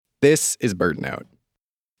This is BirdNote.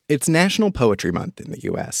 It's National Poetry Month in the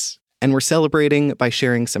U.S., and we're celebrating by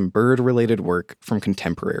sharing some bird-related work from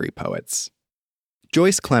contemporary poets.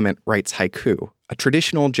 Joyce Clement writes haiku, a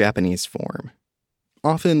traditional Japanese form.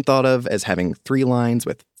 Often thought of as having 3 lines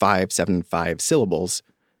with 5-7-5 syllables,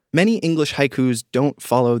 many English haikus don't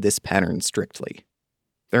follow this pattern strictly.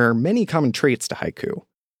 There are many common traits to haiku.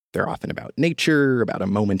 They're often about nature, about a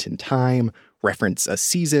moment in time, reference a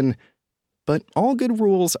season, but all good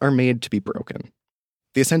rules are made to be broken.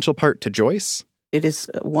 The essential part to Joyce? It is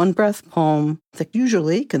a one-breath poem that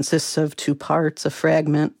usually consists of 2 parts, a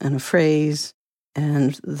fragment and a phrase,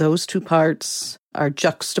 and those 2 parts are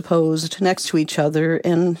juxtaposed next to each other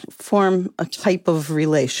and form a type of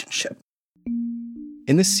relationship.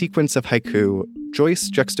 In this sequence of haiku, Joyce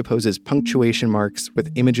juxtaposes punctuation marks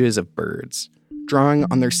with images of birds, drawing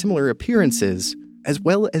on their similar appearances as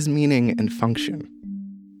well as meaning and function.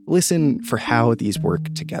 Listen for how these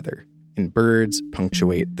work together in Birds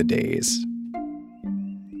Punctuate the Days.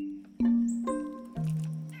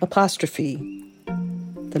 Apostrophe.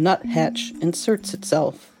 The nuthatch inserts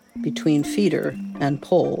itself between feeder and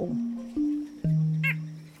pole.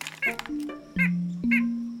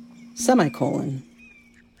 Semicolon.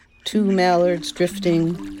 2 mallards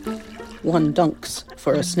drifting, 1 dunks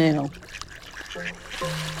for a snail.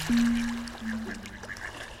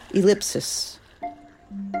 Ellipsis.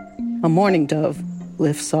 A mourning dove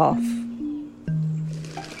lifts off.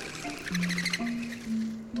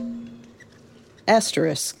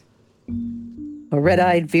 Asterisk. A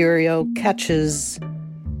red-eyed vireo catches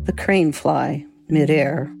the crane fly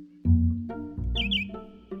midair.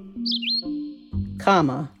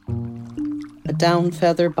 Comma. A down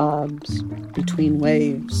feather bobs between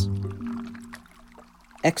waves.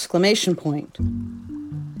 Exclamation point.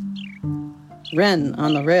 Wren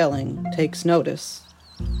on the railing takes notice.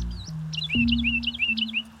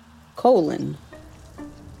 Colon.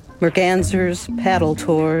 Mergansers paddle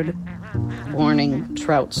toward warning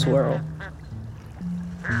trout swirl.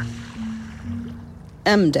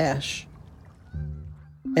 M dash.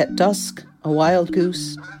 At dusk, a wild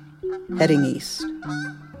goose heading east.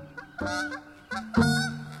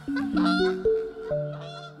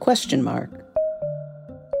 Question mark.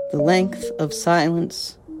 The length of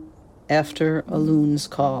silence after a loon's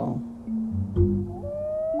call.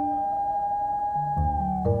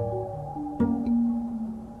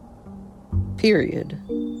 Period.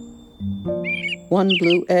 1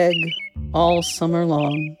 blue egg all summer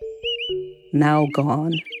long, now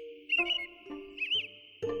gone.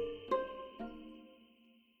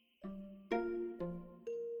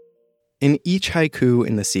 In each haiku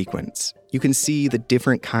in the sequence, you can see the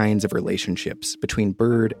different kinds of relationships between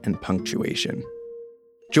bird and punctuation.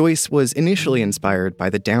 Joyce was initially inspired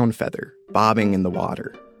by the down feather bobbing in the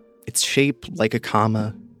water, its shape like a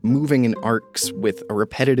comma, moving in arcs with a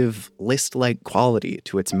repetitive, list-like quality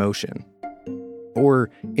to its motion. Or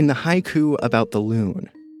in the haiku about the loon.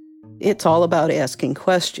 It's all about asking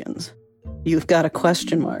questions. You've got a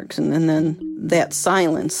question mark, and then that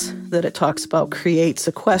silence that it talks about creates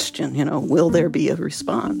a question, will there be a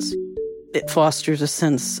response? It fosters a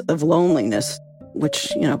sense of loneliness, which,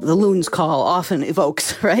 the loon's call often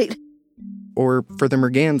evokes, right? Or for the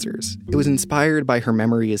mergansers, it was inspired by her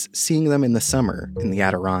memories seeing them in the summer in the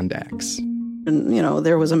Adirondacks. And,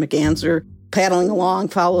 there was a merganser paddling along,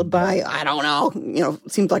 followed by, I don't know,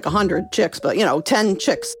 it seemed like 100 chicks, but, 10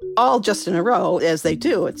 chicks, all just in a row, as they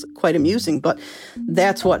do. It's quite amusing, but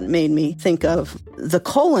that's what made me think of the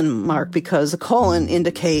colon mark, because the colon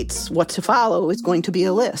indicates what to follow is going to be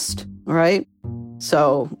a list, right?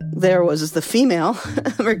 So there was the female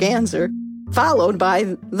merganser, followed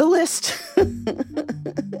by the list,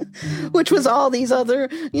 which was all these other,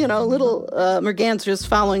 little mergansers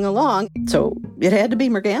following along. So it had to be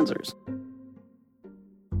mergansers.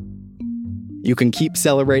 You can keep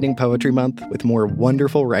celebrating Poetry Month with more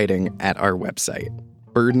wonderful writing at our website,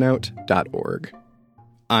 birdnote.org.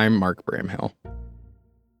 I'm Mark Bramhill.